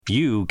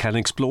you can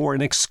explore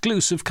an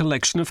exclusive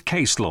collection of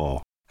case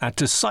law at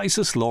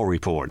Decisis Law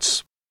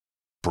Reports.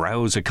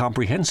 Browse a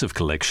comprehensive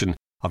collection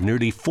of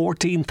nearly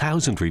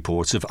 14,000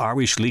 reports of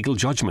Irish legal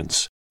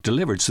judgments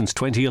delivered since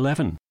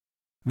 2011.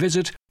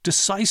 Visit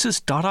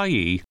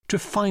decisis.ie to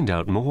find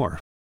out more.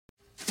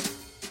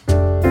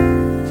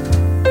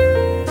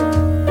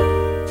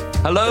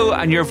 Hello,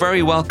 and you're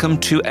very welcome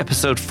to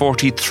episode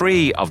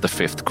 43 of The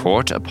Fifth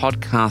Court, a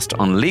podcast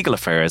on legal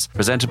affairs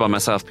presented by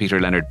myself, Peter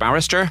Leonard,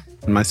 barrister.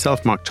 And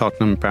myself, Mark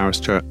Tottenham,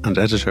 barrister and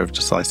editor of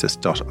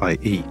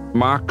Decisis.ie.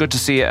 Mark, good to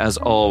see you as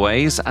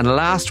always. And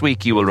last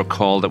week you will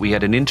recall that we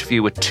had an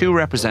interview with two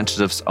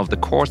representatives of the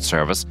court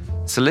service,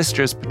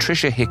 Solicitors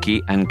Patricia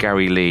Hickey and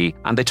Gary Lee,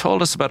 and they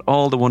told us about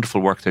all the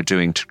wonderful work they're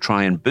doing to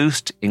try and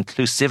boost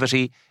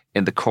inclusivity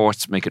in the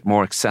courts, make it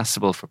more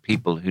accessible for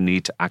people who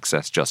need to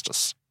access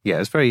justice. Yeah,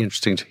 it's very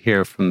interesting to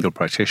hear from the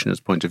practitioner's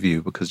point of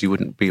view because you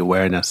wouldn't be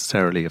aware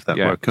necessarily of that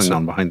work going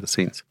on behind the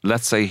scenes.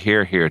 Let's say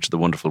hear to the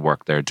wonderful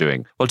work they're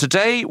doing. Well,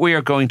 today we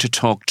are going to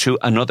talk to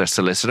another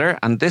solicitor,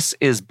 and this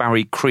is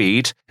Barry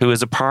Creed, who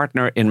is a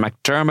partner in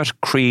McDermott,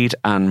 Creed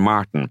and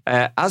Martyn.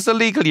 As the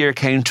legal year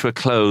came to a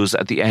close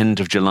at the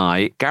end of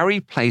July, Gary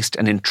placed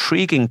an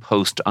intriguing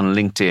post on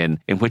LinkedIn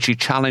in which he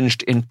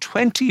challenged in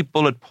 20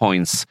 bullet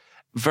points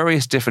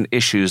various different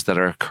issues that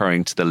are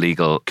occurring to the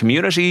legal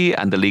community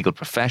and the legal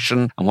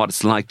profession and what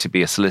it's like to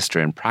be a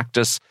solicitor in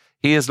practice.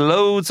 He has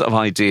loads of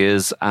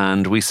ideas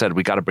and we said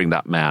we got to bring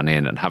that man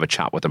in and have a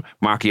chat with him.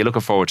 Mark, are you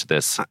looking forward to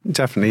this?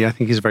 Definitely. I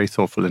think he's a very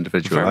thoughtful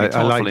individual.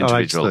 I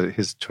like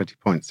his 20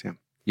 points, yeah.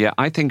 Yeah,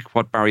 I think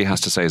what Barry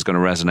has to say is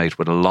going to resonate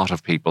with a lot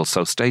of people.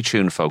 So stay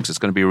tuned, folks. It's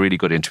going to be a really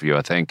good interview,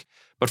 I think.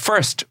 But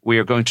first, we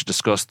are going to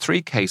discuss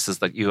three cases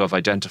that you have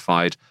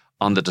identified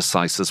on the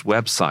Decisis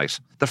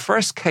website. The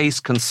first case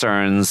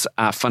concerns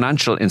a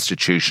financial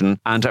institution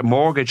and a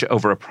mortgage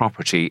over a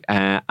property,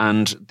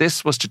 and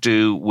this was to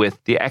do with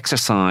the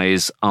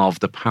exercise of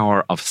the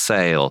power of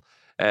sale.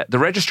 The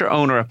register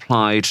owner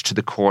applied to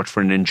the court for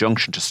an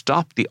injunction to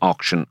stop the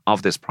auction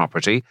of this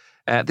property.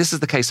 This is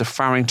the case of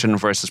Farrington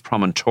versus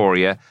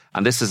Promontoria,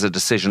 and this is a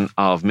decision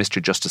of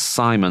Mr. Justice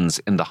Simons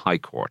in the High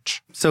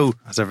Court. So,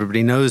 as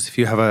everybody knows, if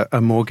you have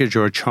a mortgage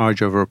or a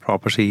charge over a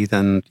property,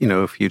 then,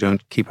 if you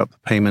don't keep up the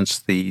payments,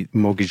 the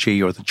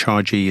mortgagee or the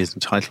chargee is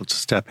entitled to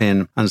step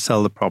in and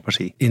sell the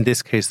property. In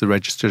this case, the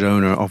registered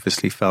owner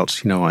obviously felt,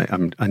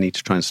 I need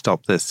to try and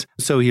stop this.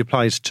 So he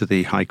applied to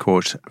the High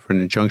Court for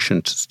an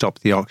injunction to stop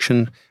the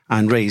auction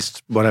and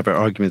raised whatever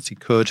arguments he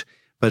could.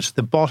 But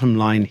the bottom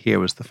line here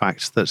was the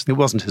fact that it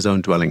wasn't his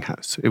own dwelling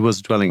house. It was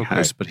a dwelling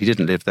house, but he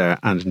didn't live there.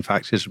 And in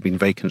fact, it had been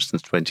vacant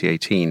since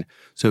 2018.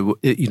 So,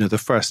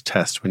 the first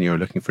test when you're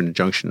looking for an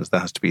injunction is there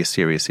has to be a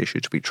serious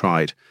issue to be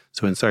tried.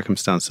 So in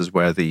circumstances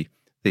where the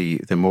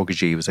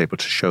mortgagee was able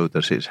to show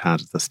that it had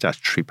the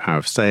statutory power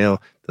of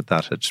sale,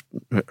 that had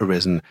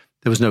arisen,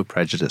 there was no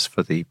prejudice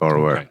for the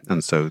borrower,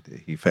 and so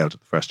he failed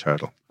at the first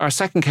hurdle. Our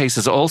second case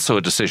is also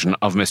a decision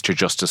of Mr.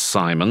 Justice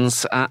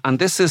Simons, and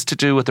this is to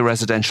do with the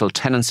Residential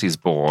Tenancies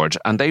Board,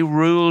 and they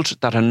ruled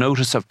that a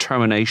notice of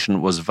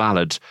termination was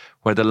valid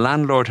where the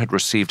landlord had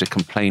received a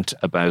complaint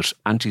about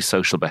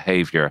antisocial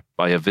behaviour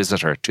by a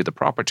visitor to the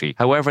property.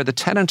 However, the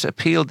tenant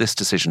appealed this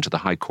decision to the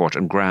High Court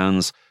on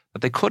grounds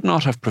that they could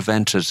not have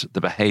prevented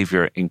the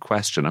behaviour in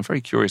question. I'm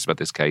very curious about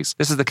this case.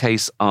 This is the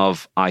case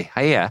of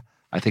IHEA,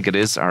 I think it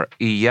is, or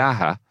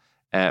IAHA,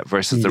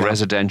 versus the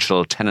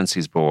Residential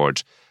Tenancies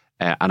Board.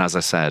 And as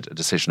I said, a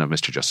decision of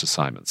Mr. Justice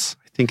Simons.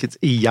 I think it's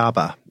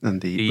IABA.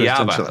 And the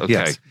IABA, okay.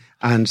 Yes.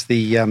 And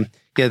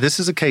this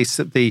is a case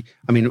that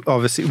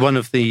obviously one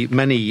of the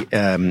many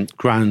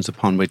grounds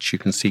upon which you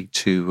can seek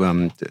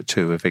to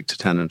evict a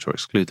tenant or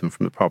exclude them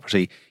from the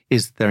property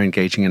is they're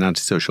engaging in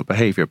antisocial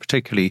behaviour,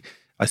 particularly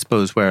I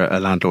suppose where a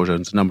landlord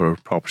owns a number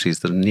of properties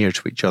that are near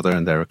to each other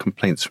and there are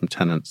complaints from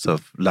tenants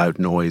of loud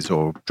noise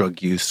or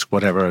drug use,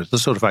 whatever, the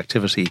sort of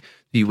activity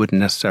you wouldn't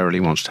necessarily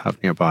want to have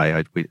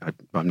nearby.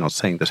 I'm not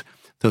saying that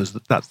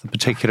that's the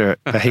particular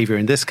behaviour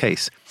in this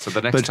case. So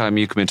the next time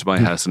you come into my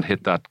house and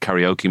hit that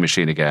karaoke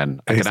machine again,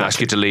 I can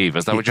ask you to leave.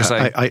 Is that what you're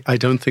saying? I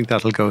don't think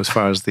that'll go as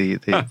far as the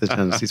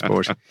Tenancies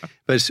Board.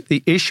 But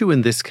the issue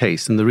in this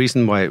case, and the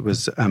reason why it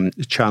was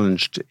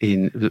challenged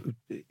in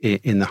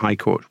the High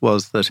Court,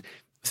 was that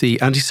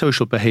the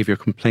antisocial behaviour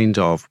complained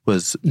of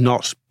was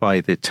not by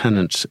the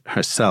tenant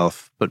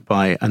herself, but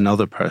by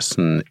another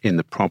person in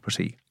the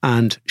property.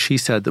 And she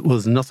said that there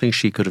was nothing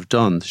she could have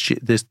done.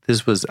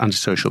 This was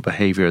antisocial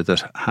behaviour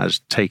that had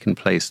taken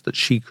place that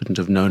she couldn't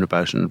have known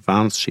about in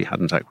advance. She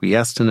hadn't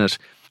acquiesced in it.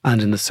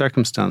 And in the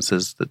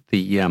circumstances that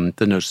the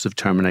notice of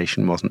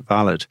termination wasn't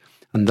valid.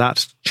 And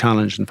that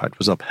challenge, in fact,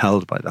 was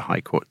upheld by the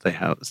High Court. They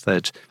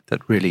said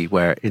that really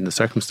where in the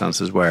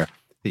circumstances where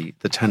the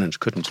tenant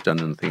couldn't have done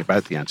anything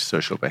about the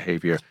antisocial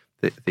behaviour,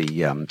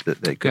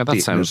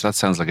 that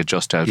sounds like a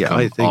just outcome. Yeah,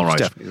 I think all right.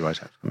 It's definitely the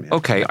right outcome. Yeah.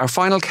 Okay, our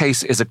final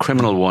case is a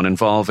criminal one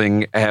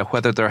involving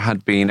whether there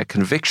had been a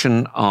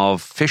conviction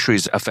of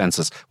fisheries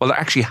offences. Well, there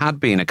actually had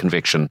been a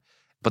conviction,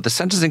 but the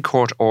sentencing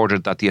court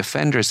ordered that the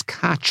offender's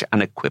catch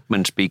and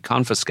equipment be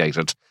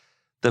confiscated.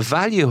 The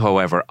value,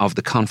 however, of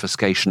the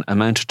confiscation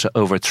amounted to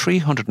over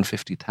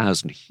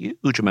 350,000,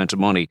 huge amount of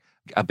money,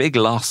 a big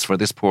loss for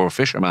this poor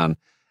fisherman.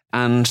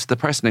 And the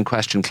person in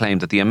question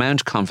claimed that the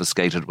amount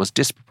confiscated was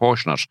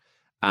disproportionate,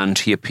 and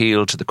he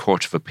appealed to the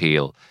Court of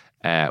Appeal,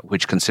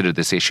 which considered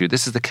this issue.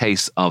 This is the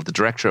case of the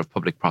Director of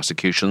Public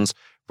Prosecutions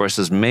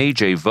versus May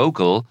J.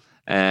 Vogel,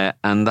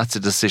 and that's a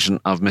decision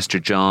of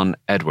Mr. John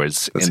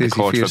Edwards in the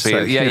Court of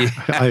Appeal.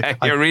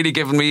 You're really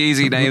giving me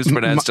easy names to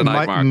pronounce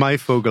tonight, Mark. My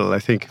Fogel, I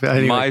think.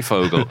 Anyway. My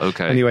Fogel,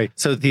 okay. Anyway,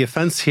 so the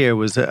offence here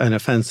was an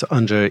offence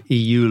under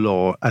EU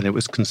law, and it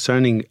was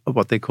concerning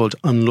what they called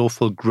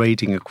unlawful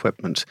grading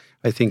equipment.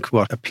 I think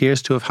what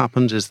appears to have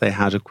happened is they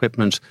had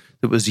equipment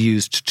that was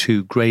used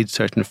to grade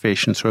certain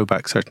fish and throw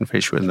back certain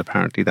fish, and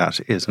apparently that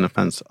is an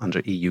offence under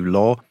EU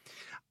law.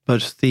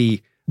 But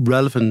the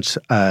relevant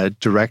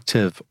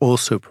directive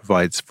also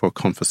provides for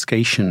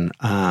confiscation,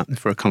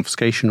 for a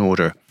confiscation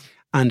order.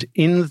 And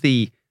in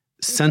the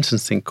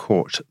sentencing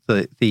court,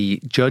 the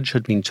judge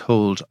had been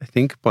told, I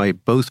think by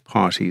both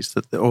parties,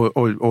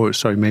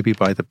 that maybe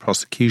by the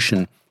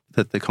prosecution,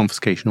 that the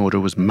confiscation order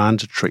was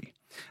mandatory.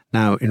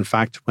 Now, in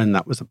fact, when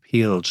that was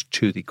appealed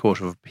to the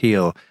Court of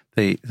Appeal,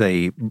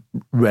 they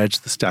read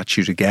the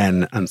statute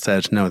again and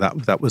said, no,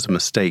 that was a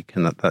mistake,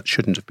 and that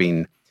shouldn't have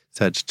been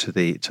said to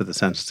the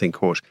sentencing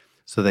court.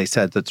 So they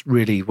said that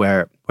really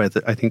where I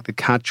think the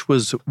catch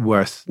was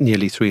worth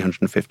nearly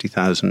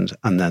 350,000,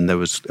 and then there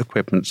was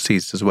equipment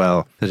seized as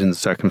well, that in the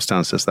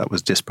circumstances that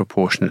was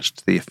disproportionate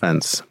to the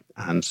offence.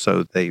 And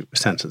so they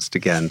sentenced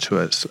again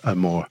to a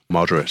more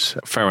moderate.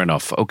 Fair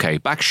enough. Okay,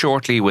 back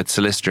shortly with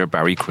Solicitor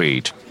Barry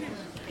Creed.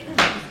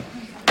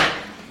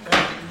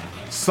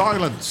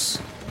 Silence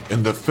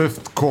in the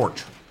Fifth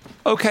Court.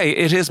 Okay,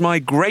 it is my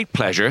great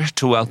pleasure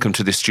to welcome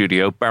to the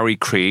studio Barry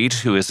Creed,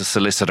 who is a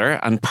solicitor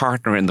and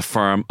partner in the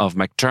firm of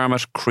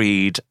McDermott,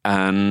 Creed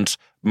and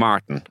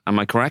Martyn. Am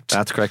I correct?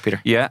 That's correct, Peter.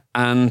 Yeah,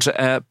 and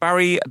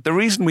Barry, the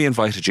reason we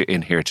invited you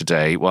in here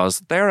today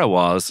was there I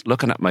was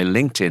looking at my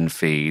LinkedIn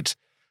feed,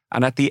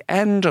 and at the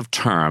end of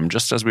term,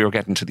 just as we were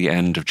getting to the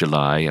end of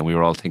July, and we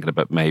were all thinking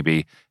about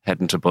maybe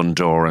heading to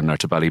Bundoran or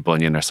to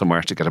Ballybunion or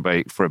somewhere to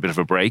get for a bit of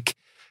a break,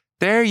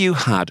 there you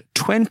had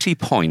 20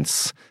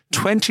 points,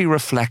 20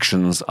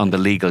 reflections on the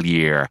legal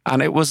year. And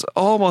it was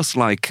almost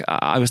like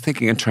I was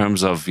thinking in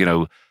terms of,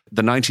 the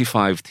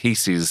 95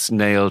 theses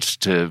nailed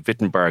to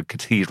Wittenberg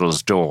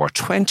Cathedral's door.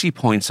 20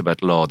 points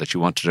about law that you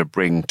wanted to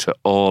bring to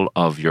all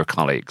of your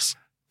colleagues.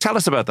 Tell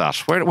us about that.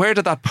 Where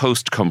did that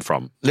post come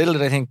from? Little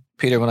did I think,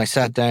 Peter, when I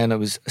sat down, I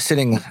was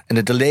sitting in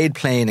a delayed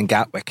plane in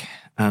Gatwick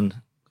and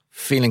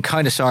feeling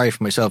kind of sorry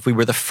for myself. It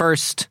was the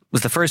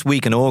first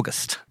week in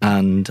August,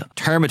 and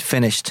term had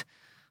finished.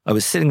 I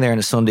was sitting there on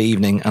a Sunday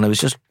evening and I was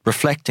just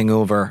reflecting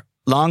over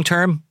long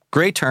term,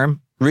 great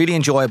term, really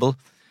enjoyable,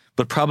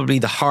 but probably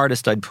the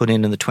hardest I'd put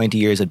in the 20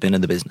 years I'd been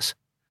in the business.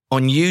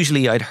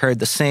 Unusually, I'd heard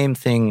the same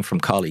thing from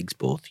colleagues,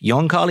 both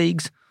young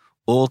colleagues,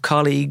 old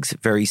colleagues,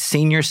 very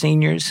seniors.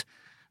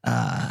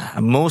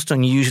 And most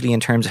unusually in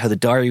terms of how the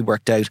diary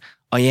worked out,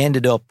 I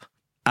ended up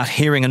at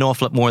hearing an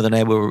awful lot more than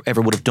I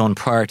ever would have done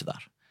prior to that.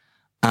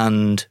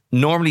 And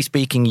normally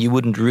speaking, you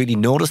wouldn't really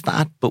notice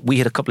that, but we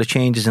had a couple of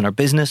changes in our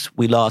business.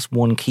 We lost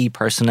one key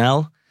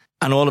personnel,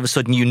 and all of a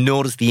sudden you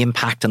notice the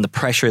impact and the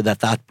pressure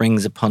that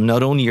brings upon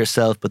not only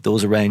yourself, but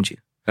those around you.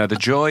 Now, the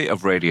joy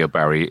of radio,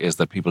 Barry, is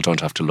that people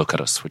don't have to look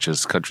at us, which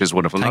is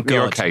wonderful. Not in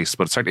your case,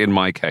 but certainly in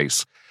my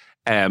case.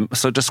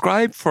 So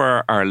describe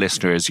for our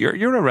listeners,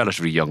 you're a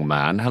relatively young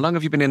man. How long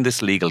have you been in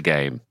this legal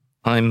game?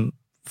 I'm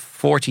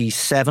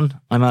 47.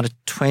 I'm out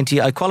of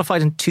 20. I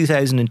qualified in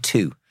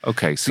 2002.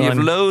 Okay, so you have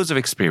loads of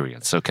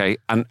experience, okay?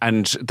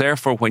 And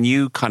therefore, when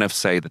you kind of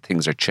say that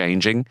things are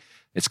changing,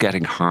 it's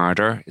getting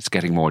harder, it's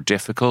getting more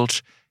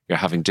difficult, you're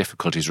having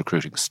difficulties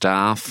recruiting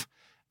staff,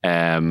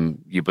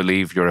 you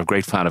believe you're a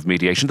great fan of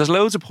mediation. There's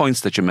loads of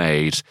points that you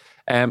made.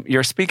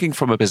 You're speaking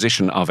from a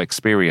position of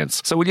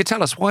experience. So will you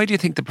tell us, why do you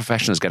think the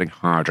profession is getting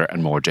harder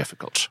and more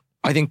difficult?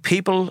 I think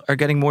people are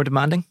getting more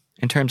demanding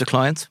in terms of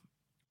clients.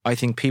 I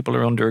think people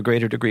are under a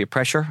greater degree of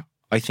pressure.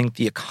 I think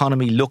the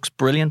economy looks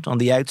brilliant on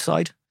the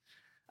outside.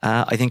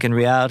 I think in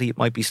reality it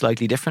might be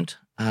slightly different.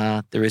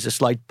 There is a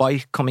slight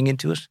bite coming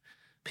into it.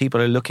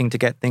 People are looking to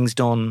get things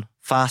done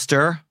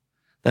faster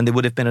than they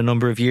would have been a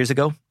number of years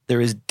ago. There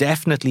is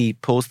definitely,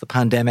 post the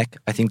pandemic,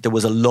 I think there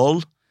was a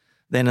lull.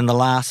 Then in the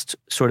last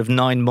sort of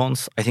 9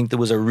 months, I think there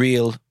was a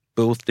real,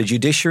 both the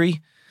judiciary,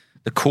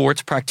 the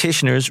courts,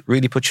 practitioners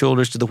really put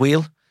shoulders to the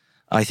wheel.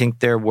 I think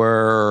there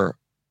were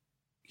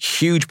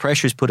huge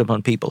pressures put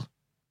upon people.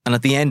 And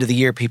at the end of the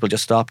year, people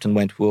just stopped and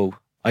went, whoa.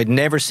 I'd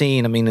never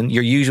seen, in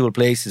your usual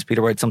places,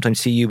 Peter, where I'd sometimes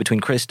see you between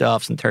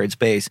Christoph's and third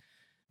space,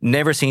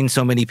 never seen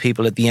so many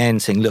people at the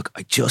end saying, look,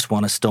 I just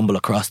want to stumble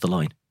across the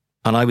line.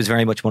 And I was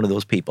very much one of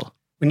those people.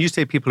 When you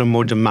say people are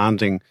more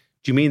demanding,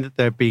 do you mean that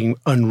they're being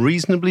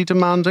unreasonably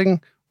demanding,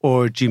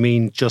 or do you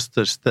mean just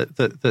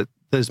that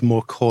there's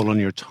more call on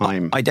your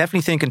time? I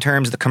definitely think in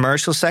terms of the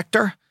commercial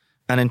sector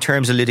and in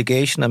terms of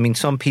litigation,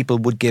 some people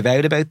would give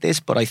out about this,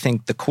 but I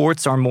think the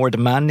courts are more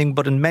demanding,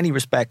 but in many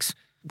respects,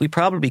 we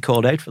probably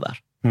called out for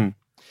that.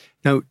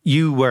 Now,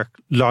 you work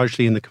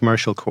largely in the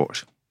commercial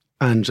court,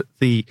 and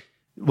you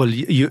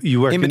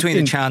work in between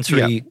the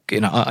Chancery.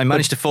 Yeah. I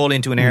managed to fall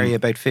into an area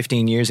about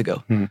 15 years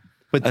ago.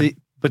 But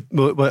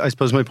I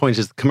suppose my point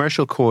is the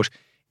commercial court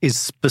is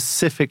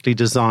specifically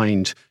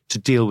designed to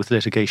deal with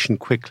litigation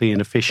quickly and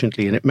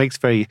efficiently, and it makes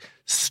very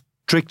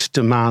strict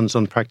demands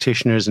on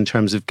practitioners in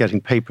terms of getting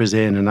papers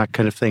in and that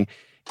kind of thing.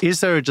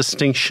 Is there a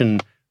distinction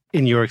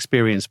in your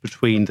experience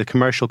between the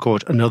commercial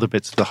court and other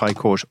bits of the High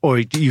Court, or are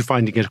you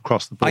finding it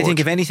across the board? I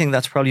think if anything,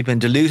 that's probably been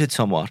diluted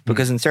somewhat,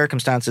 because in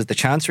circumstances, the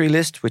Chancery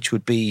list, which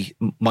would be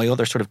my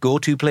other sort of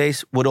go-to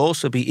place, would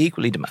also be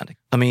equally demanding.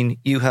 I mean,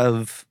 you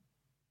have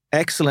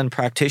excellent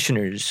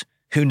practitioners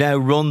who now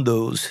run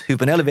those, who've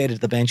been elevated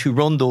to the bench, who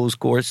run those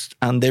courts,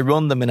 and they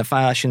run them in a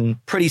fashion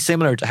pretty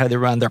similar to how they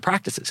ran their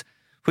practices,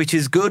 which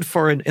is good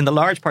for, in the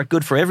large part,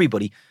 good for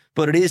everybody,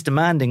 but it is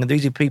demanding, and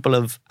these are people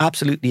of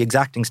absolutely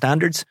exacting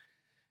standards.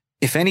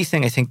 If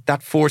anything, I think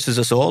that forces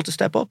us all to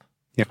step up.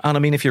 Yeah. And I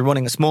mean, if you're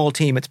running a small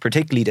team, it's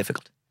particularly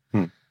difficult.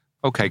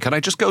 Okay, can I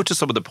just go to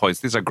some of the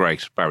points? These are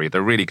great, Barry.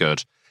 They're really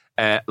good.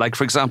 Like,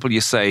 for example, you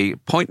say,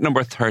 point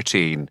number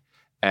 13,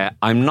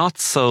 I'm not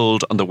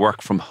sold on the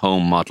work from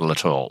home model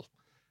at all.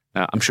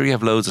 I'm sure you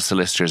have loads of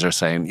solicitors are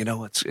saying,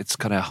 it's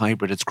kind of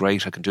hybrid, it's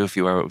great. I can do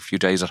a few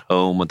days at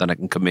home and then I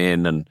can come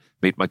in and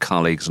meet my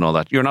colleagues and all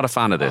that. You're not a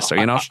fan of this, are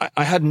you not?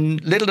 I had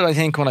little did I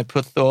think when I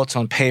put thoughts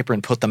on paper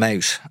and put them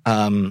out.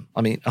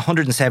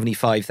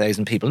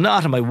 175,000 people,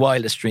 not in my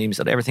wildest dreams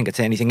that I ever think it's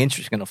anything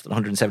interesting enough that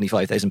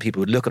 175,000 people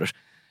would look at it.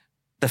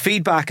 The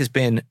feedback has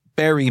been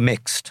very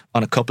mixed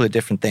on a couple of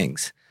different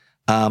things.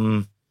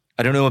 I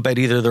don't know about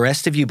either of the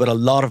rest of you, but a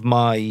lot of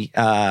my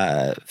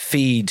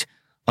feed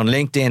on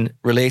LinkedIn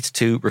relates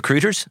to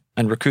recruiters,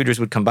 and recruiters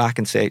would come back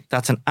and say,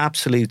 that's an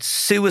absolute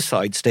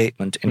suicide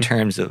statement in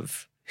terms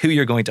of who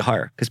you're going to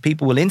hire, because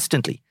people will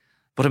instantly.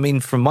 But I mean,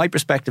 from my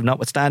perspective,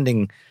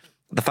 notwithstanding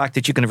the fact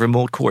that you can have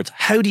remote courts,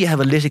 how do you have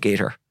a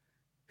litigator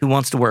who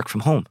wants to work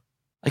from home?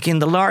 Like, in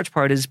the large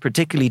part is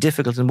particularly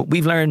difficult. And what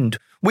we've learned,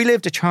 we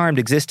lived a charmed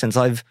existence.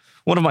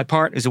 One of my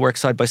partners who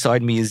works side by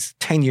side with me is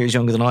 10 years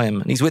younger than I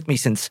am, and he's with me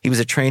since he was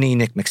a trainee,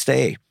 Nick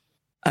McStay.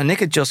 And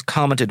Nick had just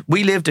commented,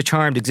 we lived a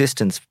charmed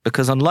existence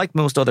because, unlike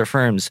most other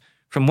firms,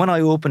 from when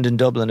I opened in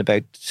Dublin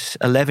about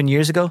 11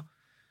 years ago,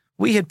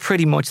 we had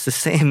pretty much the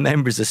same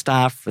members of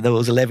staff for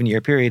those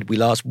 11-year period. We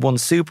lost one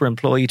super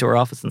employee to our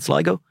office in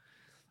Sligo,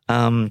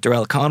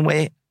 Darrell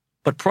Conway.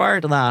 But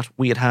prior to that,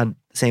 we had the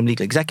same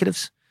legal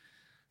executives,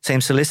 same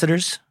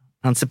solicitors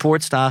and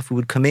support staff who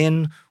would come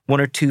in,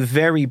 one or two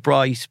very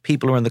bright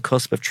people who are on the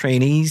cusp of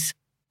trainees.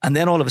 And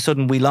then all of a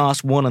sudden we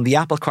lost one on the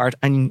apple cart,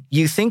 and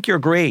you think you're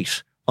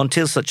great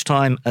until such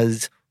time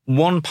as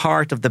one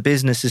part of the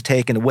business is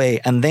taken away,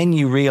 and then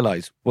you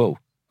realise, whoa.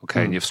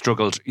 Okay, and you've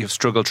struggled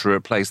to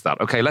replace that.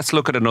 Okay, let's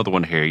look at another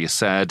one here. You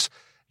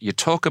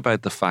talk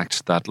about the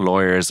fact that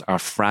lawyers are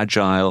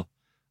fragile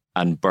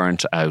and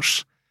burnt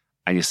out,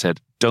 and you said,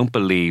 don't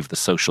believe the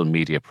social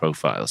media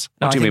profiles.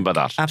 What do you mean by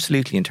that?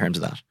 Absolutely, in terms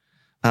of that.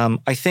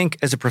 I think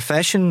as a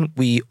profession,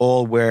 we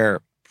all wear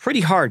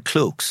pretty hard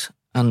cloaks,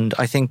 and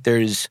I think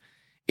it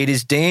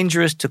is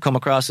dangerous to come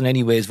across in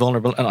any ways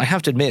vulnerable. And I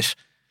have to admit,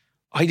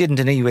 I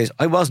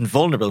wasn't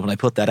vulnerable when I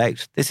put that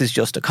out. This is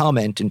just a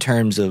comment in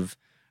terms of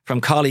from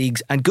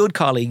colleagues and good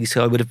colleagues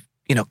who I would have,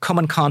 come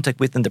in contact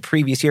with in the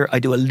previous year. I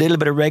do a little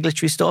bit of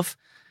regulatory stuff,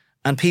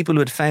 and people who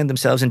had found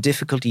themselves in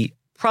difficulty,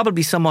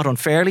 probably somewhat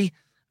unfairly,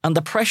 and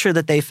the pressure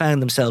that they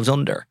found themselves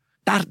under,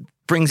 that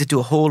brings it to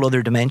a whole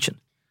other dimension.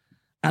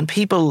 And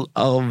people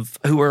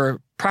who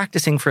are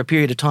practicing for a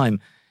period of time,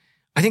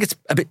 I think it's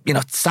a bit,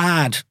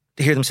 sad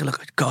to hear them say,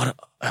 look, God,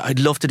 I'd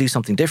love to do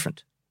something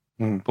different.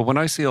 But when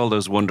I see all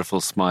those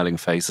wonderful smiling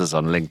faces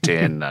on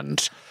LinkedIn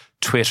and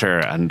Twitter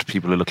and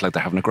people who look like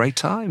they're having a great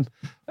time,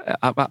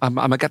 am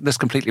I getting this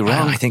completely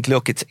wrong? I think,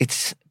 look,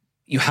 it's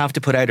you have to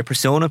put out a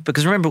persona,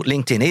 because remember what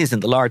LinkedIn is in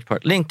the large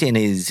part. LinkedIn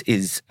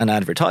is an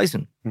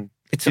advertising.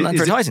 It's an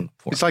advertising.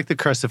 It's like the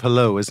curse of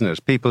hello, isn't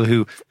it? People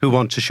who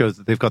want to show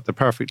that they've got the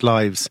perfect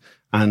lives,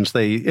 and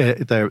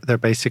they're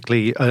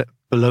basically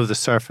below the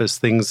surface.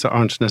 Things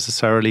aren't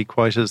necessarily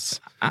quite as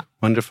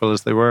wonderful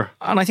as they were.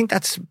 And I think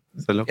that's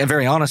a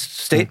very honest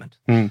statement.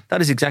 That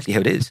is exactly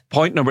how it is.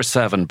 Point number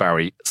 7,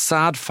 Barry.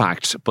 Sad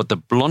fact, but the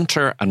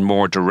blunter and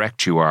more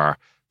direct you are,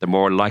 the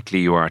more likely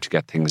you are to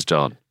get things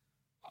done.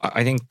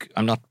 I think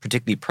I'm not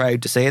particularly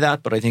proud to say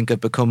that, but I think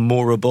I've become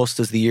more robust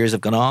as the years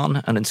have gone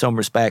on. And in some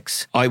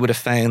respects, I would have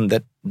found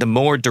that the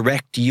more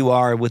direct you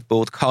are with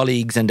both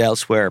colleagues and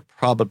elsewhere,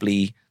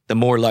 probably the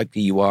more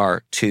likely you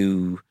are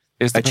to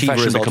Is the achieve a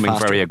profession result becoming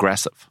faster. very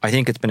aggressive? I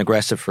think it's been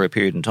aggressive for a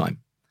period in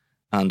time.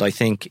 And I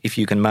think if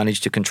you can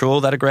manage to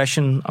control that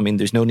aggression, I mean,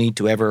 there's no need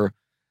to ever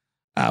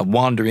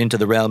wander into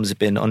the realms of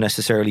being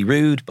unnecessarily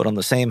rude, but on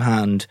the same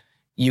hand,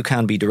 you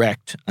can be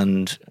direct.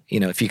 And,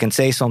 if you can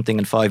say something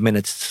in 5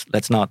 minutes,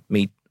 let's not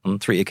meet on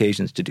 3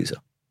 occasions to do so.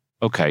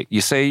 Okay, you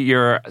say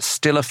you're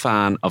still a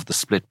fan of the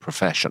split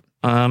profession.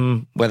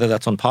 Whether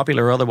that's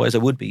unpopular or otherwise, I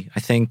would be. I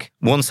think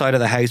one side of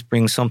the house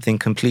brings something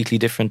completely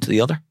different to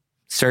the other.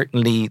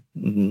 certainly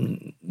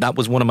that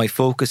was one of my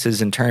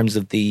focuses in terms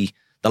of the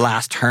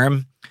last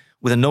term,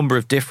 with a number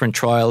of different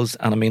trials.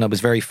 And I mean, I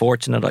was very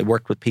fortunate. I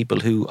worked with people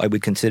who I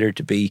would consider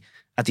to be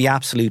at the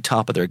absolute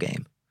top of their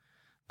game.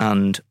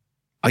 And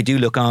I do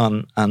look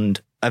on,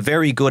 and a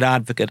very good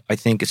advocate, I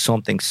think, is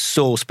something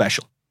so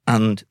special.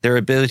 And their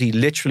ability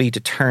literally to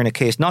turn a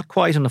case, not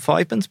quite on the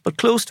 5 but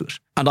close to it.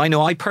 And I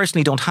know I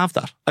personally don't have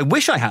that. I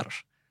wish I had it.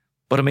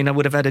 But I mean, I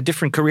would have had a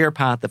different career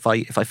path if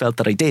I felt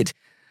that I did.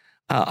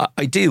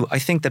 I do. I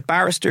think that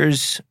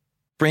barristers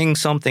bring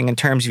something in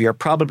terms of you're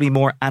probably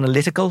more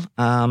analytical.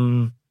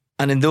 And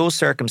in those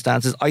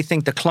circumstances, I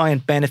think the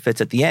client benefits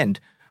at the end.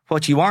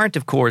 What you aren't,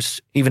 of course,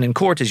 even in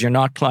court, is you're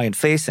not client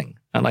facing.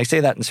 And I say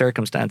that in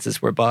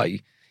circumstances whereby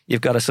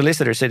you've got a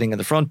solicitor sitting in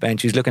the front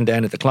bench who's looking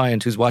down at the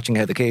client who's watching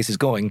how the case is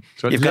going.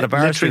 So you've got a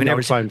barrister who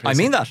never... I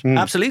mean that,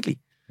 absolutely.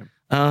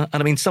 And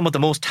I mean, some of the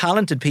most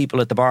talented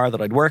people at the bar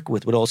that I'd work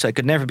with would all say I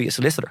could never be a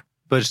solicitor.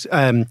 But,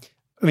 I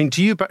mean,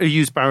 do you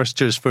use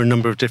barristers for a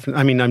number of different...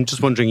 I mean, I'm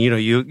just wondering,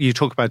 you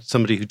talk about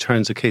somebody who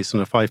turns a case on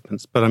a 5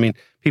 but I mean,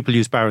 people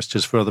use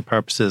barristers for other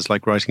purposes,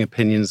 like writing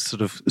opinions,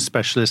 sort of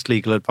specialist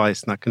legal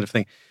advice and that kind of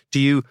thing. Do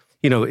you...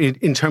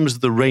 in terms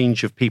of the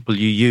range of people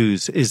you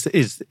use,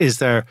 is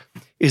there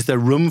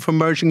room for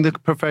merging the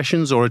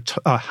professions, or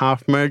a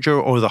half merger,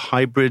 or the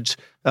hybrid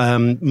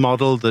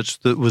model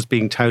that was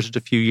being touted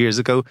a few years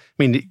ago? I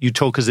mean, you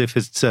talk as if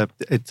it's a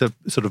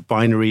sort of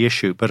binary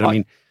issue, but I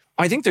mean,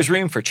 I think there's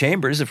room for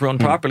chambers if run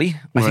properly.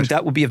 I think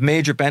that would be of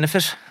major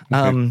benefit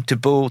to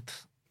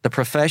both the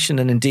profession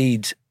and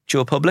indeed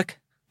Joe Public.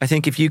 I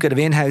think if you could have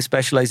in-house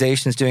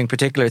specialisations doing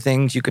particular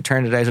things, you could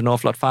turn it out an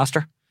awful lot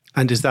faster.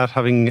 And is that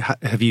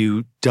have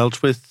you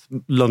dealt with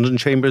London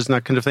chambers and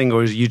that kind of thing,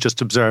 or are you just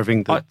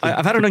observing?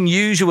 I've had an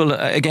unusual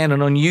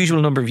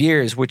number of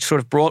years, which sort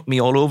of brought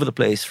me all over the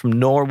place, from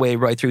Norway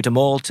right through to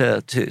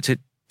Malta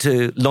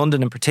to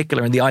London in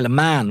particular, and the Isle of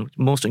Man,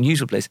 most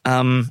unusual place.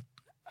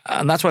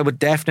 And that's why I would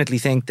definitely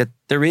think that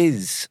there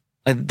is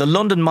the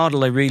London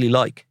model I really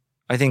like.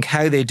 I think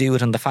how they do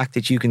it, and the fact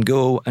that you can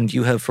go and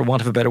you have, for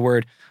want of a better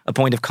word, a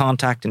point of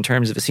contact in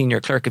terms of a senior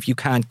clerk. If you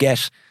can't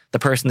get the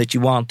person that you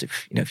want,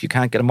 if you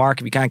can't get a Mark,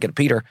 if you can't get a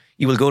Peter,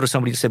 you will go to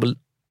somebody to say, well,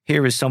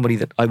 here is somebody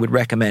that I would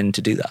recommend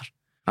to do that.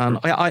 And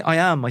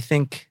I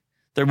think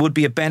there would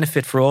be a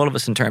benefit for all of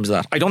us in terms of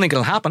that. I don't think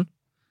it'll happen.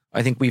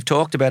 I think we've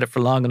talked about it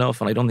for long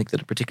enough, and I don't think that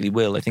it particularly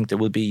will. I think there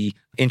will be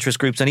interest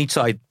groups on each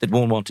side that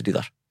won't want to do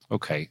that.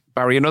 Okay.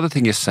 Barry, another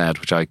thing you said,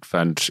 which I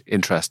found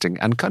interesting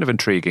and kind of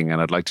intriguing,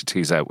 and I'd like to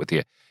tease out with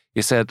you.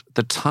 You said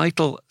the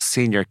title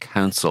senior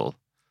counsel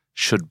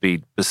should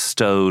be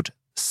bestowed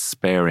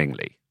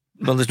sparingly.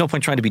 Well, there's no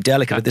point trying to be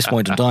delicate at this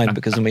point in time,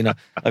 because I mean,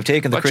 I've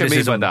taken the what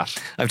criticism. Do you mean by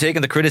that? I've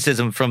taken the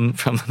criticism from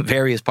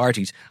various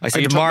parties. I said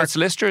are you to talking Mark, about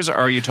solicitors, or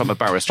are you talking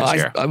about barristers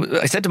here?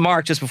 I said to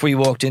Mark just before you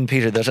walked in,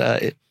 Peter,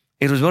 that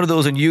it was one of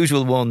those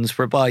unusual ones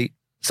whereby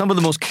some of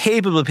the most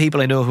capable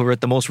people I know who were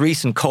at the most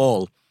recent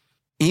call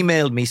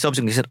emailed me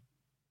subsequently, said,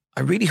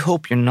 I really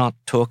hope you're not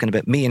talking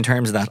about me in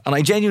terms of that. And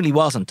I genuinely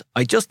wasn't.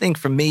 I just think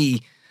for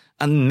me,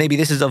 and maybe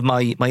this is of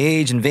my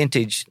age and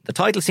vintage, the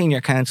title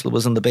senior counsel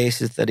was on the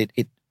basis that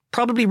it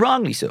probably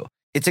wrongly so.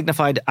 It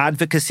signified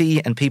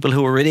advocacy and people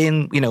who were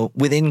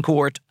within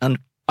court. And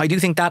I do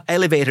think that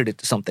elevated it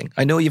to something.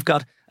 I know you've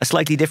got a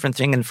slightly different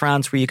thing in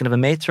France where you can have a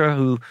maître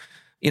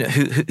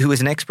who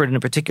is an expert in a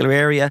particular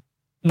area.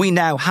 We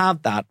now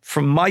have that.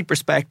 From my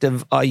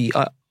perspective, I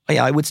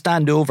would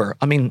stand over.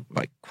 I mean,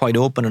 quite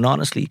open and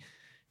honestly,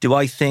 do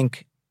I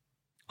think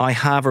I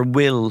have or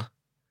will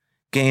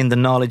gain the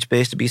knowledge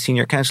base to be a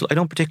senior counsel? I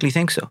don't particularly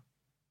think so.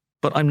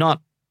 But I'm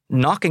not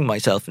knocking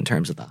myself in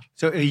terms of that.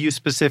 So are you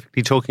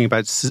specifically talking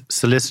about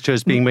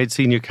solicitors being made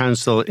senior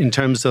counsel in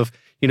terms of,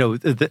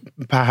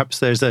 perhaps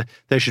there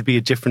should be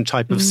a different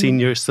type of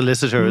senior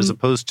solicitor as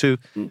opposed to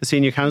a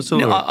senior counsel?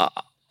 No,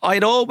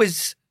 I'd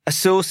always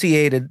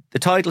associated the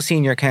title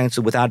senior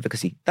counsel with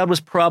advocacy. That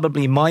was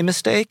probably my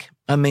mistake.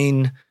 I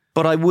mean,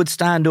 but I would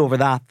stand over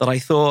that I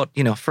thought,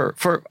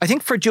 I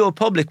think for Joe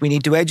Public, we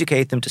need to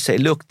educate them to say,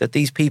 look, that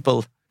these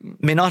people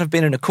may not have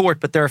been in a court,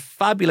 but they're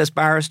fabulous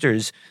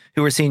barristers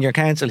who are senior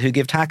counsel, who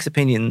give tax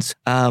opinions,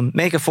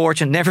 make a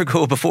fortune, never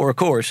go before a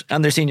court,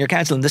 and they're senior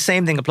counsel. And the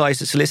same thing applies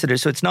to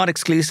solicitors. So it's not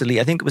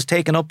exclusively, I think it was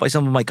taken up by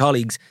some of my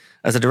colleagues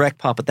as a direct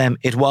pop at them.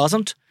 It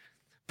wasn't,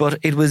 but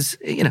it was,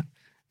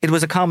 it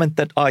was a comment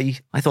that I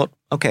thought,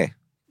 okay,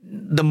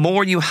 the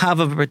more you have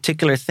of a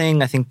particular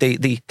thing, I think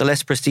the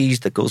less prestige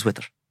that goes with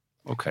it.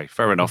 Okay,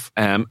 fair enough.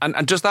 And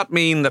does that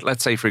mean that,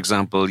 let's say, for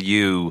example,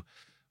 you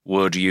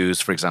would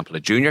use, for example, a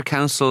junior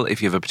counsel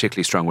if you have a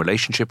particularly strong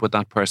relationship with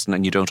that person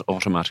and you don't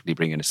automatically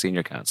bring in a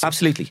senior counsel?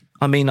 Absolutely.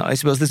 I mean, I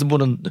suppose this is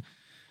one of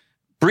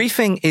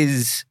briefing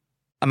is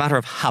a matter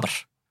of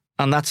habit.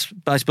 And that's,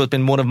 I suppose,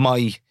 been one of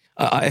my...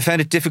 I found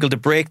it difficult to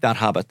break that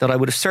habit, that I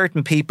would have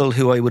certain people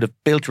who I would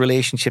have built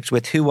relationships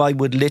with who I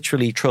would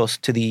literally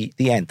trust to the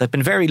end. I've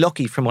been very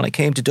lucky. From when I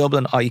came to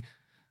Dublin, I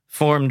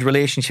formed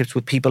relationships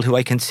with people who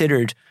I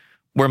considered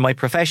were my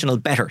professional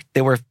better.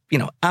 They were,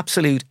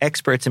 absolute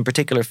experts in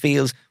particular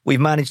fields. We've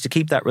managed to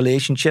keep that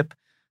relationship.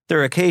 There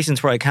are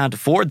occasions where I can't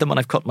afford them and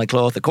I've cut my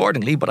cloth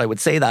accordingly, but I would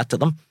say that to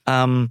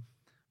them.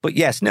 But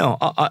yes, no,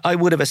 I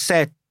would have a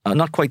set,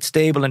 not quite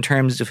stable in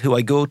terms of who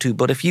I go to,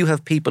 but if you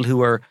have people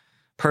who are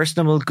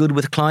personable, good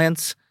with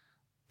clients,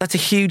 that's a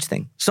huge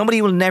thing.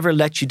 Somebody will never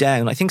let you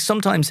down. I think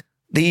sometimes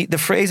the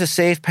phrase a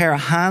safe pair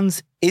of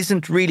hands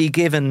isn't really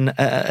given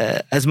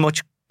as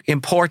much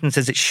importance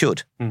as it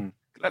should.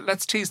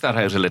 Let's tease that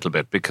out a little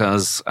bit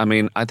because, I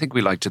mean, I think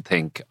we like to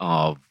think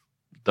of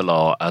the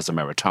law as a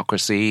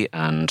meritocracy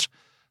and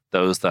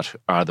those that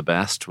are the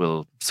best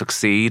will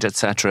succeed,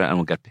 etc., and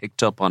will get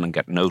picked up on and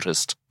get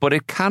noticed. But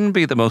it can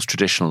be the most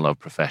traditional of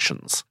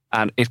professions.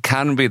 And it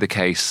can be the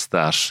case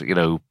that, you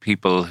know,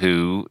 people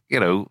who, you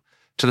know,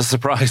 to the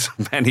surprise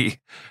of many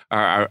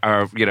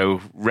are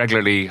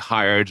regularly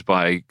hired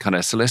by kind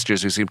of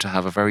solicitors who seem to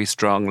have a very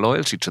strong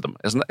loyalty to them.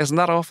 Isn't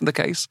that often the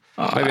case?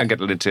 Maybe I'm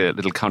getting into a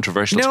little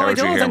controversial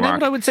territory here, Mark.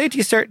 What I would say to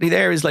you certainly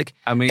there is like,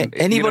 I mean,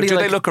 anybody do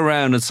they look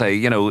around and say,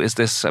 you know, is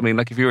this, I mean,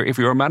 like if you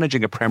were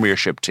managing a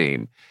premiership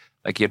team,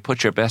 like you'd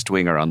put your best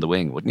winger on the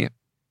wing, wouldn't you?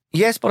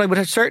 Yes, but I would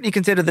have certainly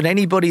considered that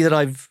anybody that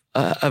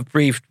I've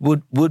briefed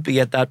would be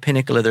at that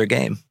pinnacle of their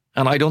game.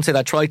 And I don't say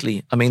that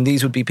tritely. I mean,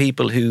 these would be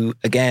people who,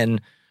 again,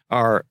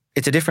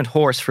 it's a different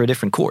horse for a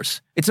different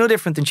course. It's no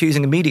different than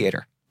choosing a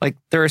mediator. Like,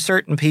 there are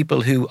certain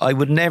people who I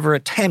would never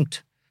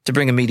attempt to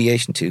bring a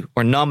mediation to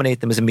or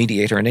nominate them as a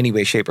mediator in any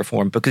way, shape or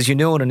form, because you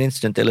know in an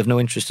instant they'll have no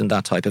interest in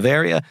that type of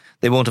area.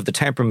 They won't have the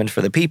temperament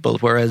for the people,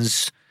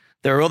 whereas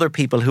there are other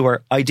people who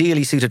are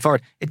ideally suited for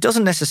it. It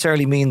doesn't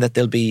necessarily mean that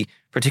they'll be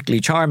particularly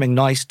charming,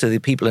 nice to the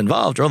people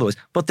involved or otherwise,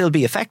 but they'll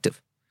be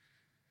effective.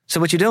 So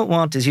what you don't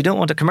want is you don't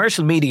want a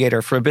commercial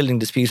mediator for a building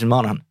dispute in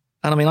Monaghan.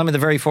 And I mean, I'm in the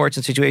very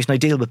fortunate situation I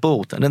deal with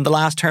both. And in the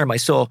last term, I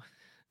saw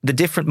the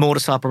different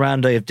modus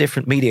operandi of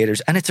different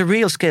mediators. And it's a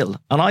real skill.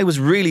 And I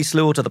was really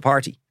slow to the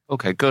party.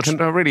 Okay, good.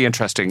 Really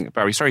interesting,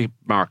 Barry. Sorry,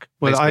 Mark.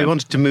 Well, I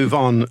wanted to move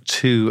on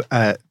to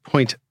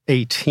point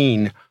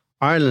 18.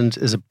 Ireland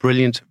is a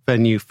brilliant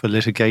venue for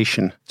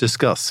litigation.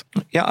 Discuss.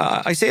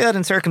 Yeah, I say that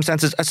in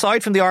circumstances,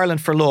 aside from the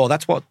Ireland for law,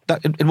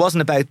 it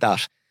wasn't about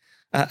that.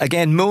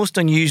 Again, most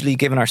unusually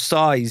given our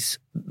size,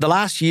 the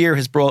last year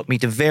has brought me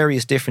to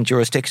various different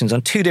jurisdictions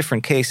on 2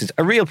 different cases,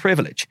 a real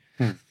privilege.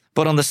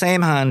 But on the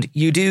same hand,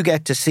 you do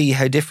get to see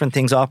how different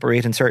things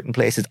operate in certain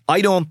places. I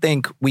don't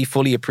think we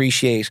fully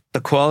appreciate the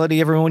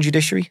quality of our own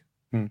judiciary,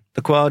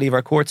 the quality of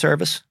our court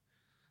service.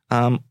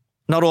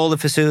 Not all the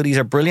facilities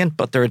are brilliant,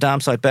 but they're a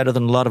damn sight better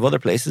than a lot of other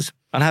places.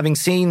 And having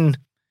seen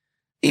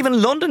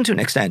even London to an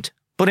extent,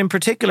 but in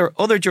particular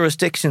other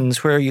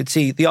jurisdictions where you'd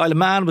see the Isle of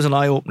Man was an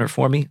eye-opener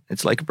for me.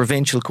 It's like a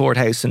provincial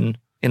courthouse in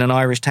an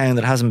Irish town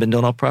that hasn't been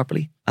done up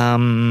properly.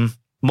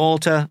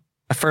 Malta,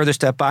 a further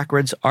step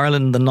backwards,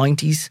 Ireland in the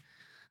 90s.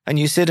 And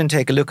you sit and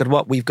take a look at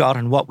what we've got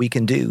and what we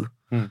can do.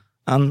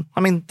 I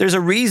mean, there's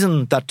a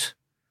reason that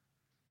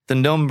the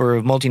number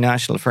of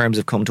multinational firms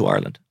have come to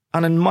Ireland.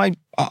 And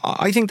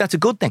I think that's a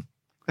good thing.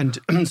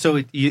 And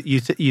so you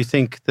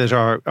think that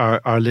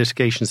our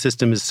litigation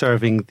system is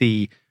serving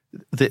the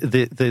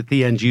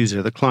end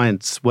user, the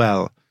clients,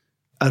 well,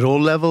 at all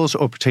levels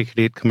or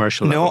particularly at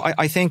commercial level? No,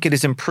 I think it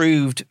has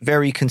improved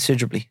very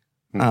considerably.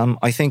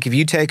 I think if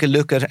you take a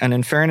look at, and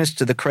in fairness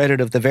to the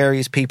credit of the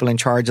various people in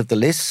charge of the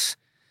lists,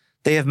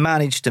 they have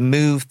managed to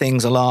move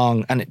things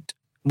along, and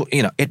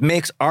it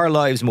makes our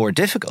lives more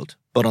difficult.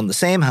 But on the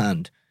same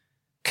hand,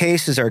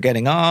 cases are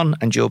getting on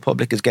and Joe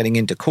Public is getting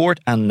into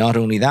court, and not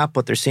only that,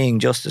 but they're seeing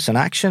justice in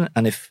action.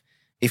 And if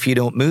you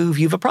don't move,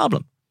 you have a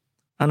problem.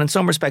 And in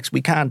some respects,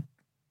 we can't,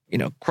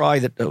 cry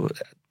that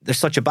there's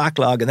such a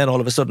backlog, and then all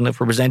of a sudden,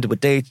 if we're presented with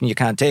dates and you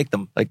can't take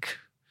them,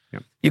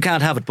 you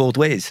can't have it both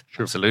ways.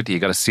 Sure. Absolutely, you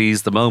got to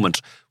seize the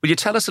moment. Will you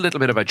tell us a little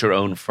bit about your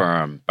own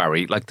firm,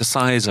 Barry? Like the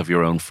size of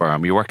your own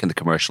firm. You work in the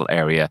commercial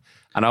area,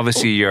 and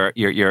obviously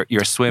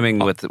you're swimming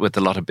with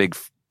a lot of big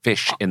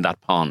fish in that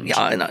pond.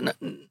 Yeah,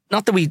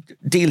 not that we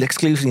deal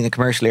exclusively in the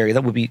commercial area.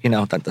 That would be,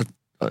 that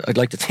I'd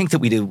like to think that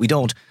we do. We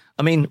don't.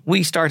 I mean,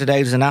 we started out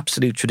as an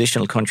absolute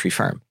traditional country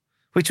firm,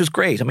 which was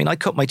great. I mean, I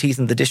cut my teeth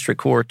in the district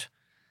court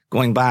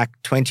going back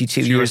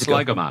 22 years ago. You're a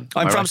Sligo man.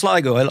 I'm from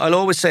Sligo. I'll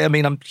always say,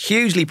 I'm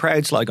hugely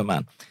proud Sligo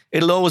man.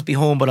 It'll always be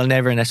home, but I'll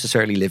never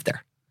necessarily live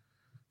there.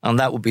 And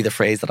that would be the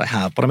phrase that I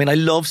have. But I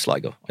love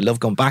Sligo. I love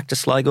going back to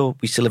Sligo.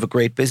 We still have a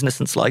great business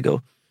in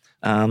Sligo.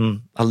 A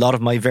lot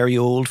of my very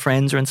old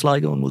friends are in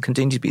Sligo and will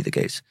continue to be the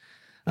case.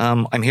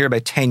 I'm here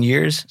about 10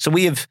 years. So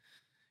we have,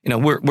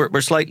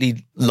 we're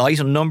slightly light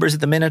on numbers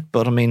at the minute,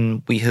 but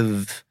we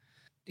have,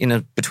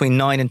 between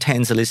 9 and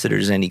 10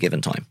 solicitors at any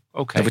given time.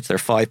 Okay. Of which there are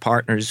 5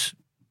 partners.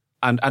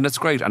 And it's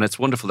great, and it's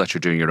wonderful that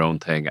you're doing your own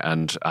thing,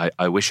 and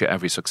I wish you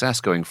every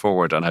success going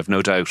forward, and I've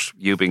no doubt,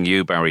 you being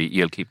you, Barry,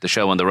 you'll keep the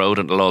show on the road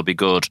and it'll all be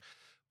good.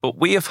 But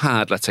we have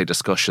had, let's say,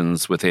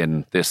 discussions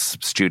within this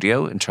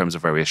studio in terms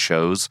of various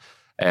shows.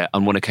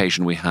 On one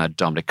occasion, we had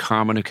Dominic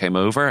Carman who came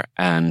over,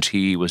 and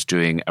he was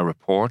doing a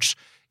report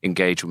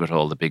engaging with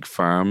all the big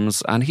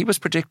firms, and he was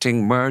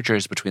predicting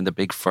mergers between the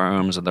big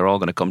firms, and they're all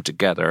going to come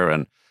together,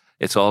 and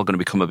it's all going to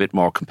become a bit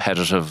more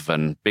competitive,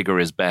 and bigger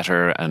is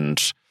better,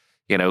 and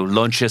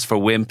lunches for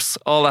wimps,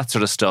 all that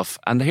sort of stuff.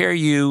 And here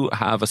you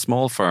have a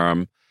small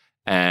firm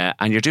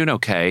and you're doing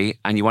okay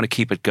and you want to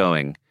keep it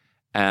going.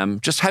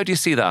 Just how do you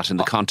see that in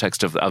the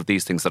context of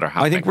these things that are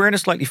happening? I think we're in a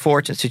slightly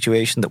fortunate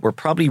situation that we're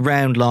probably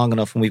round long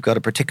enough and we've got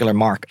a particular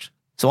market.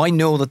 So I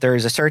know that there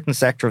is a certain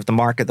sector of the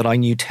market that I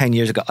knew 10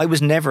 years ago I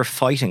was never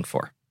fighting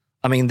for.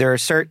 I mean, there are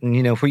certain,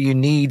 where you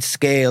need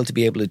scale to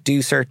be able to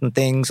do certain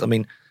things. I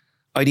mean,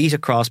 I'd eat a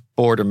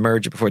cross-border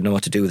merger before I'd know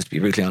what to do with it, to be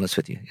brutally honest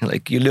with you.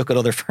 Like, you look at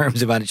other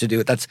firms who manage to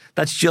do it,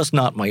 that's just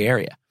not my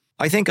area.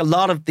 I think a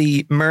lot of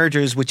the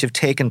mergers which have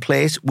taken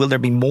place, will there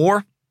be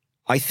more?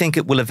 I think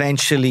it will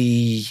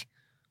eventually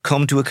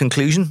come to a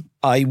conclusion.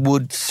 I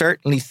would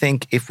certainly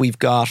think if we've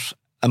got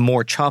a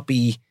more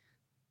choppy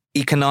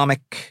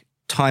economic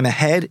time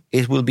ahead,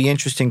 it will be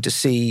interesting to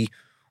see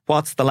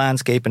what's the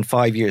landscape in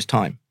 5 years'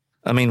 time.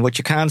 I mean, what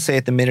you can say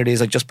at the minute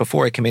is, just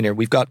before I come in here,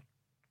 we've got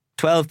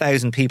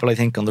 12,000 people, I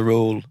think, on the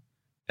roll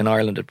in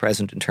Ireland at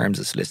present in terms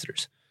of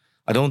solicitors.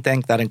 I don't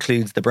think that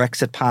includes the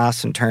Brexit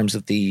pass in terms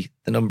of the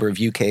number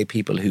of UK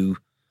people who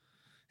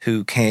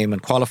came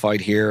and qualified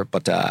here,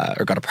 but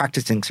or got a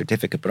practicing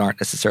certificate, but aren't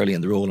necessarily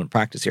in the role and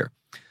practice here.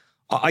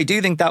 I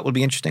do think that will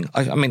be interesting.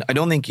 I mean, I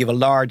don't think you have a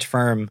large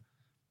firm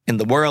in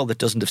the world that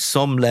doesn't have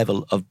some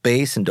level of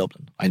base in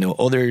Dublin. I know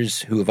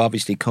others who have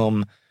obviously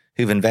come,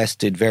 who've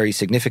invested very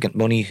significant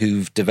money,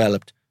 who've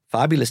developed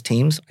fabulous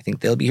teams. I think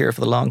they'll be here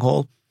for the long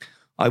haul.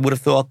 I would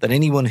have thought that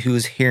anyone who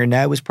is here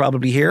now is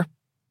probably here.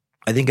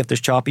 I think if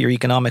there's choppier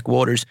economic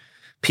waters,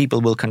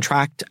 people will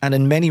contract. And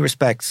in many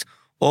respects,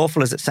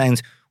 awful as it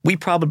sounds, we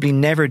probably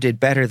never did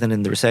better than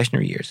in the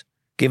recessionary years,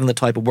 given the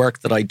type of work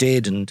that I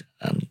did. And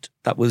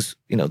that was,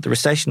 the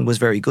recession was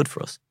very good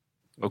for us.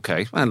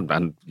 Okay. And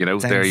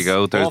there you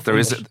go. There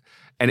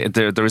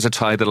is a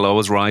tide that'll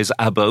always rise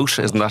a boat,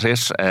 isn't that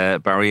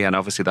it, Barry? And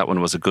obviously that one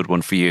was a good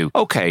one for you.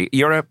 Okay,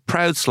 you're a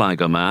proud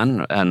Sligo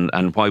man,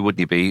 and why wouldn't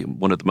you be?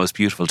 One of the most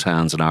beautiful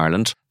towns in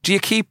Ireland. Do you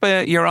keep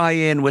your eye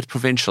in with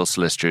provincial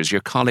solicitors,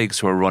 your colleagues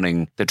who are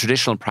running the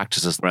traditional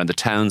practices around the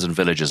towns and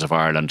villages of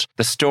Ireland?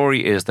 The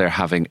story is they're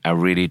having a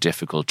really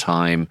difficult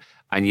time.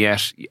 And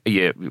yet,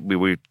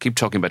 we keep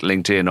talking about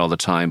LinkedIn all the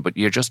time, but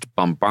you're just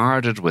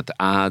bombarded with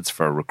ads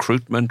for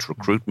recruitment,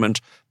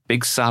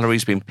 big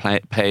salaries being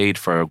paid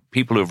for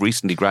people who have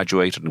recently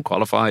graduated and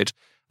qualified.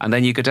 And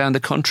then you go down the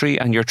country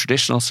and your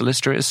traditional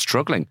solicitor is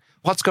struggling.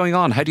 What's going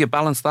on? How do you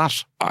balance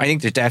that? I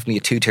think there's definitely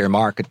a two-tier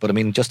market. But I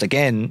mean, just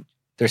again,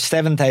 there's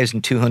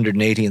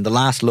 7,280 in the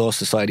last Law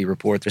Society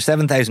report. There's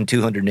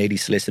 7,280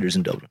 solicitors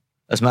in Dublin.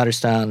 As matters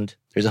stand,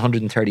 there's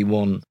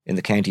 131 in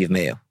the county of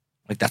Mayo.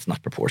 Like, that's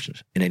not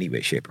proportionate in any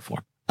way, shape or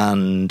form.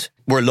 And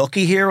we're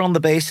lucky here on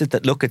the basis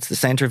that, look, it's the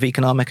centre of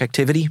economic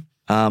activity.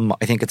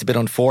 I think it's a bit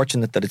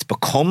unfortunate that it's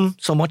become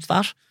so much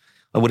that.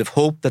 I would have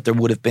hoped that there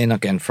would have been,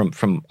 again,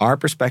 from our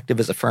perspective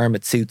as a firm,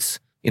 it suits,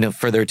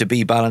 for there to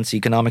be balanced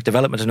economic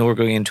development. I know we're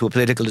going into a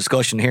political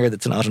discussion here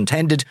that's not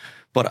intended.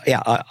 But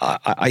yeah,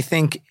 I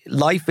think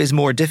life is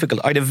more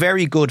difficult. I'd have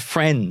very good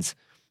friends.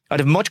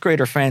 I'd have much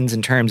greater friends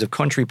in terms of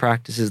country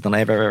practices than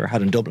I've ever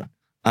had in Dublin.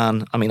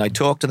 And I mean, I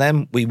talk to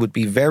them. We would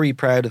be very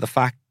proud of the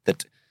fact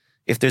that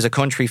if there's a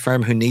country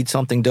firm who needs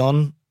something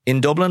done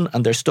in Dublin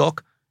and they're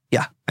stuck,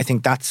 yeah, I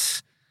think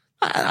there's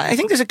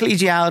a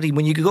collegiality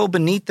when you go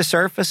beneath the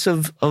surface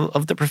of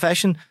the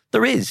profession.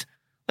 There is.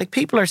 Like,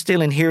 people are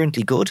still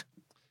inherently good.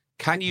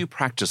 Can you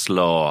practice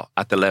law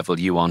at the level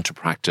you want to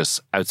practice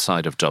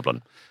outside of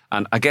Dublin?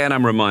 And again,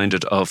 I'm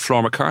reminded of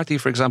Flor McCarthy,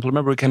 for example.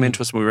 Remember, he came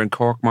into us when we were in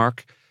Cork,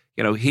 Mark?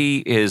 He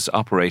is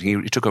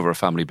operating, he took over a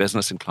family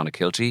business in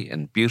Clonakilty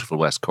in beautiful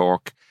West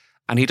Cork,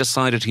 and he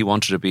decided he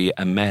wanted to be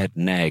a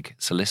med-neg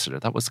solicitor.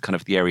 That was kind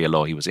of the area of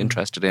law he was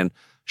interested in.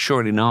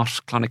 Surely not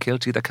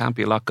Clonakilty, there can't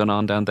be a lot going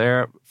on down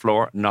there.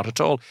 Flor, not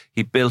at all.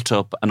 He built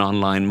up an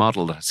online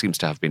model that seems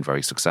to have been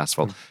very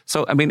successful.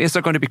 So, I mean, is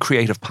there going to be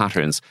creative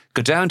patterns?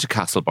 Go down to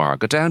Castlebar,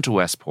 go down to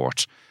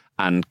Westport,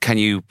 and can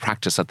you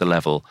practice at the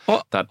level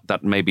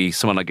that maybe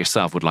someone like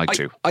yourself would like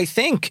to? I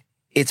think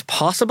it's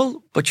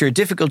possible, but your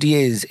difficulty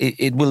is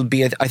it will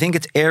be, I think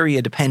it's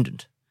area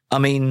dependent. I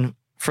mean,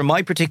 for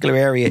my particular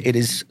area, it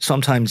is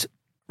sometimes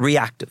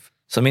reactive.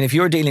 So, I mean, if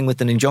you're dealing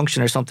with an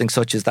injunction or something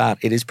such as that,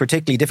 it is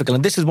particularly difficult.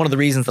 And this is one of the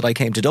reasons that I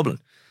came to Dublin.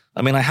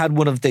 I mean, I had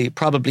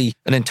probably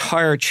an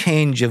entire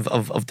change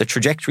of the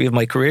trajectory of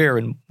my career.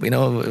 And, I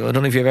don't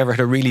know if you've ever had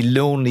a really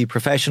lonely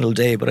professional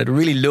day, but I had a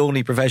really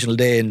lonely professional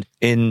day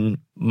in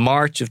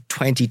March of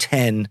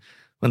 2010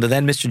 when the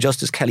then Mr.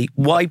 Justice Kelly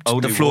wiped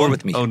the floor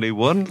with me. Only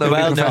one?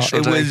 Well, no,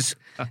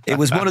 it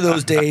was one of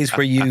those days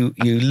where you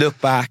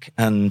look back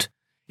and,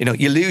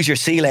 you lose your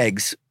sea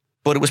legs.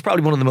 But it was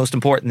probably one of the most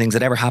important things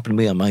that ever happened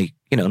to me on my,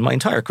 in my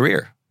entire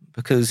career,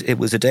 because it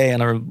was a day,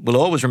 and I will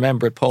always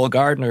remember it. Paul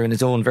Gardner, in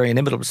his own very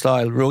inimitable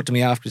style, wrote to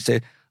me after to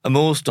say, a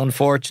most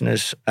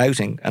unfortunate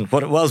outing. And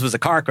what it was a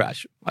car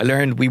crash. I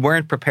learned we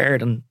weren't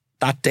prepared. And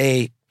that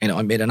day,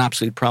 I made an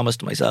absolute promise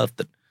to myself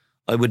that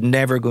I would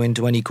never go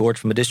into any court,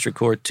 from a district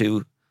court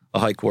to a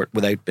high court,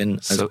 without being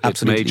absolutely.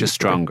 It made you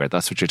stronger.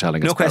 That's what you're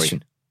telling us. No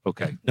question.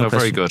 Okay. No,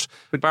 very good.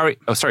 But Barry,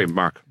 sorry,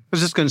 Mark. was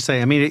just going to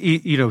say, I mean,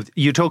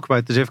 you talk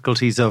about the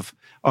difficulties of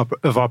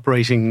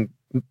operating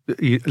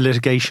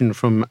litigation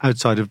from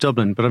outside of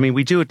Dublin, but I mean,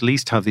 we do at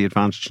least have the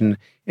advantage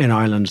in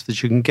Ireland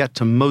that you can get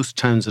to most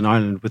towns in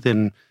Ireland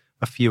within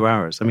a few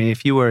hours. I mean,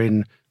 if you were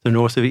in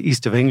the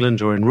east of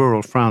England or in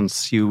rural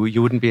France, you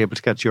wouldn't be able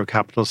to get to your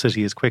capital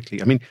city as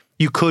quickly. I mean,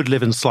 you could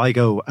live in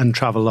Sligo and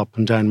travel up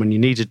and down when you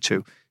needed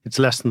to. It's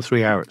less than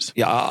 3 hours.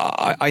 Yeah,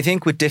 I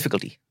think with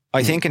difficulty.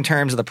 I think in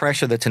terms of the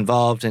pressure that's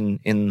involved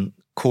in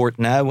court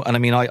now, and I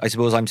mean, I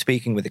suppose I'm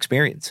speaking with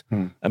experience.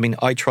 I mean,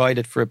 I tried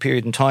it for a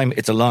period in time.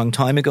 It's a long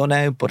time ago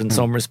now, but in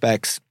some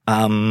respects,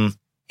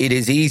 it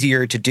is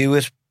easier to do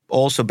it.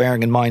 Also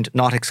bearing in mind,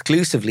 not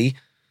exclusively,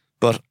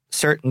 but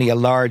certainly a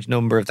large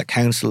number of the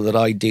council that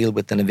I deal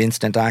with and have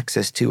instant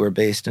access to are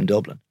based in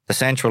Dublin. The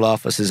central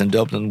office is in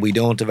Dublin. We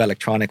don't have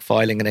electronic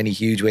filing in any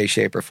huge way,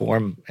 shape or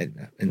form.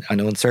 I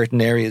know in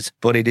certain areas,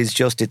 but it is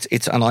just,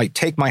 it's, and I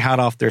take my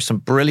hat off. There's some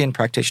brilliant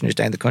practitioners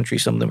down the country.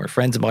 Some of them are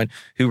friends of mine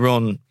who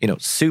run,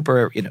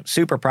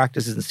 super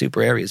practices in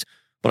super areas.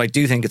 But I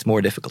do think it's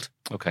more difficult.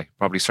 Okay,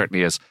 probably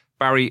certainly is.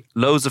 Barry,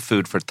 loads of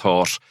food for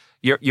thought.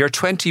 Your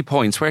 20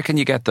 points, where can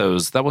you get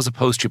those? That was a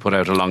post you put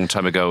out a long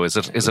time ago. Is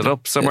it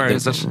up somewhere?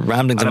 Is it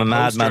Ramblings of a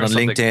Madman on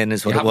LinkedIn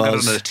is what it was. You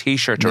haven't got it on a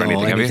t-shirt or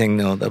anything?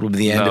 No, that would be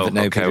the end of it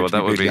now. Okay, well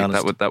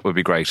that would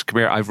be great. Come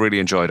here, I've really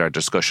enjoyed our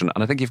discussion,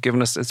 and I think you've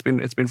given us, it's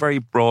been very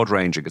broad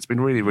ranging. It's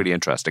been really, really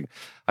interesting.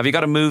 Have you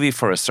got a movie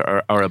for us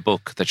or a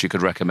book that you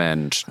could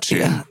recommend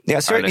to Yeah,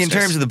 certainly in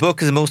terms of the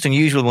book is the most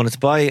unusual one. It's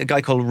by a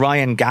guy called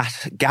Ryan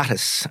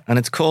Gattis, and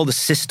it's called The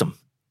System.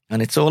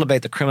 And it's all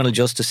about the criminal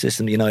justice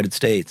system in the United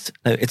States.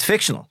 Now, it's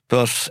fictional,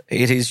 but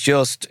it is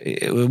just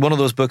one of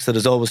those books that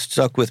has always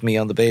stuck with me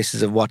on the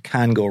basis of what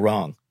can go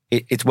wrong.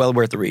 It's well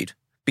worth the read.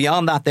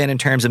 Beyond that, then, in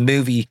terms of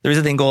movie, there is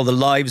a thing called The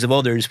Lives of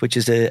Others, which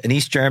is an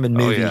East German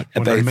movie about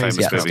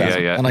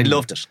Stasi. And I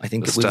loved it. I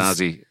think it was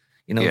Stasi.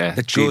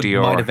 The good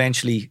might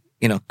eventually,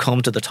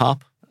 come to the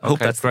top. I hope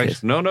that's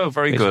great. No,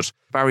 very good.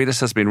 Barry, this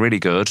has been really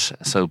good.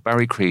 So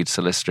Barry Creed,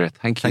 solicitor,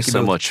 thank you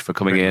so much for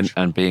coming in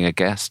and being a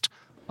guest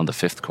on the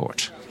Fifth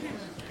Court.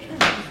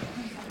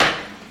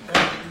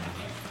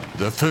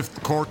 The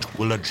Fifth Court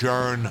will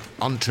adjourn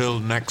until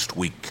next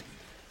week.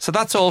 So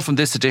that's all from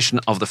this edition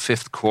of the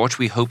Fifth Court.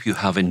 We hope you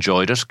have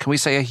enjoyed it. Can we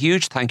say a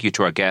huge thank you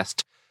to our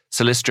guest,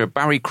 Solicitor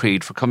Barry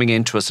Creed, for coming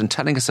in to us and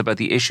telling us about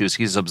the issues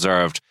he's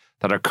observed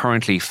that are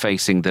currently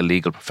facing the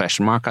legal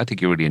profession. Mark, I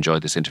think you really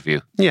enjoyed this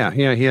interview. Yeah,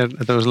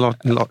 there was a lot.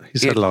 He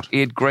said a lot. He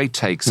had great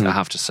takes, I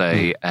have to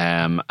say,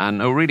 and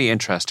really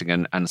interesting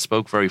and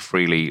spoke very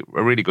freely.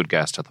 A really good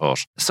guest, I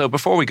thought. So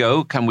before we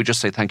go, can we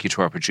just say thank you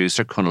to our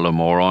producer, Conal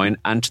O'Moroyne,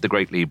 and to the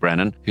great Lee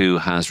Brennan, who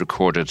has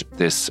recorded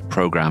this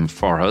programme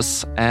for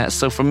us.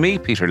 So from me,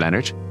 Peter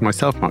Leonard.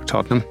 Myself, Mark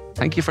Tottenham.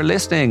 Thank you for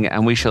listening,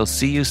 and we shall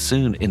see you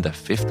soon in the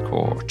Fifth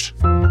Court.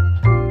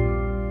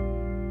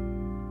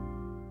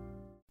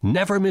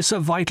 Never miss a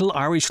vital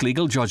Irish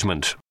legal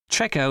judgment.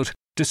 Check out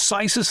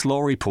Decisis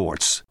Law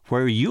Reports,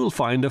 where you'll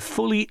find a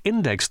fully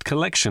indexed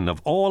collection of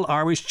all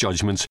Irish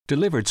judgments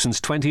delivered since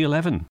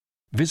 2011.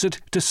 Visit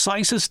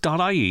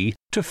decisis.ie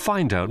to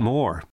find out more.